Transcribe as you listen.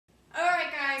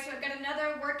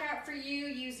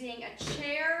using a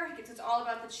chair because it's all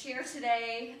about the chair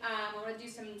today. We're going to do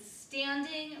some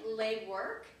standing leg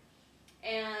work,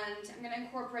 and I'm going to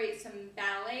incorporate some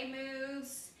ballet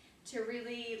moves to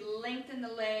really lengthen the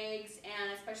legs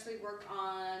and especially work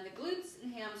on the glutes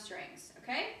and hamstrings,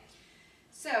 okay?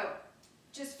 So,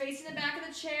 just facing the back of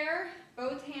the chair,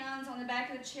 both hands on the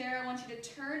back of the chair. I want you to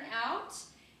turn out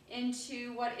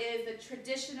into what is the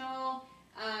traditional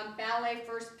ballet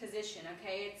first position,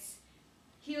 okay? It's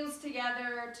heels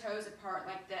together, toes apart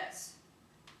like this,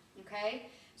 okay?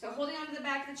 So holding onto the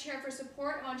back of the chair for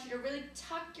support, I want you to really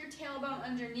tuck your tailbone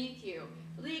underneath you.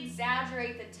 Really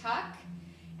exaggerate the tuck.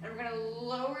 And we're going to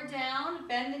lower down,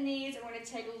 bend the knees, and we're going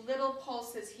to take little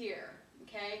pulses here,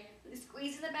 okay? Really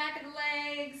squeeze in the back of the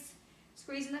legs,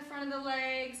 squeeze in the front of the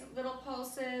legs, little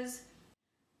pulses.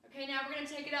 Okay, now we're going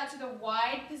to take it out to the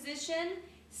wide position,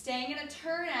 staying in a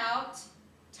turnout,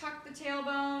 tuck the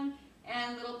tailbone,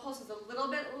 and little pulses a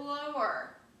little bit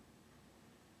lower.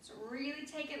 So really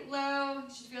take it low.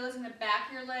 You should feel this in the back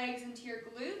of your legs into your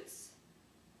glutes.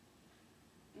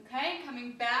 Okay,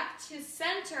 coming back to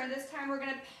center. This time we're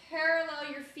going to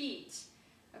parallel your feet.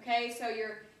 Okay, so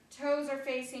your toes are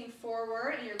facing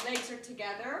forward and your legs are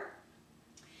together.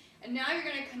 And now you're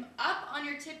going to come up on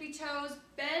your tippy toes,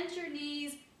 bend your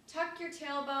knees, tuck your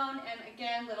tailbone, and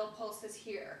again, little pulses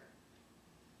here.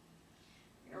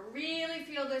 You're going to really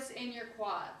feel this in your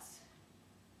quads.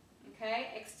 Okay,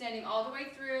 extending all the way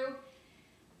through.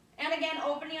 And again,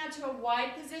 opening out to a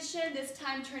wide position, this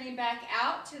time turning back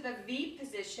out to the V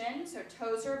position, so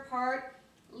toes are apart.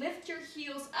 Lift your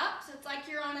heels up, so it's like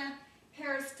you're on a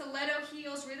pair of stiletto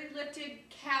heels, really lifted,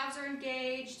 calves are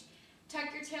engaged.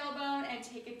 Tuck your tailbone and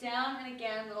take it down, and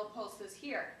again, little pulses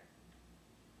here.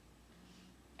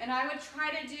 And I would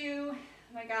try to do,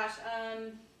 oh my gosh,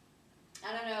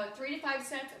 I don't know, 3 to 5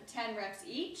 sets of 10 reps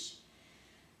each.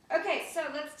 Okay, so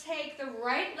let's take the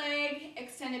right leg,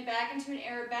 extend it back into an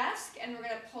arabesque, and we're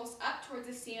going to pulse up towards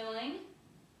the ceiling.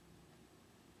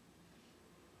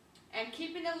 And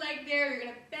keeping the leg there, you're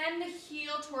going to bend the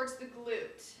heel towards the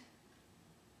glute.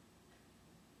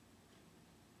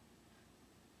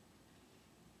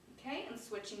 Okay, and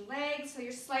switching legs, so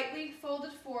you're slightly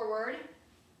folded forward.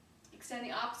 Extend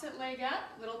the opposite leg up,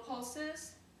 little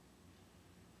pulses.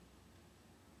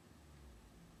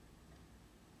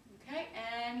 Okay,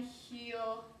 and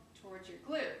heel towards your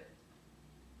glute.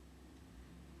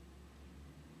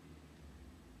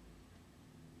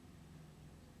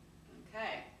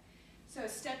 Okay, so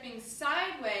stepping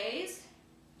sideways,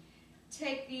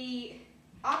 take the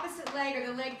opposite leg or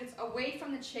the leg that's away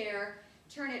from the chair,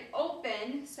 turn it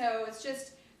open, so it's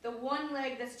just the one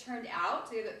leg that's turned out,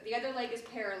 so the other leg is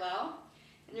parallel,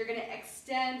 and you're going to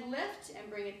extend, lift, and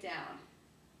bring it down.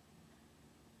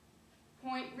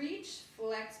 Point, reach,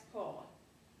 flex, pull.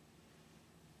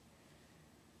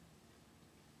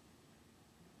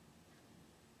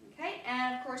 Okay,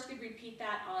 and of course you could repeat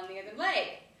that on the other leg.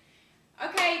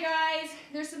 Okay guys,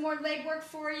 there's some more leg work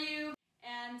for you,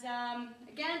 and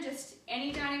again, just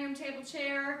any dining room table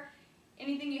chair,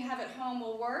 anything you have at home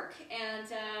will work, and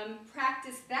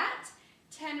practice that.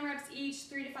 10 reps each,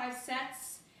 3 to 5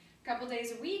 sets, a couple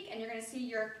days a week, and you're going to see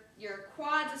your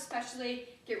quads especially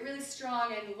get really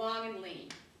strong and long and lean.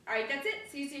 All right, that's it.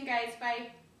 See you soon, guys.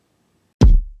 Bye.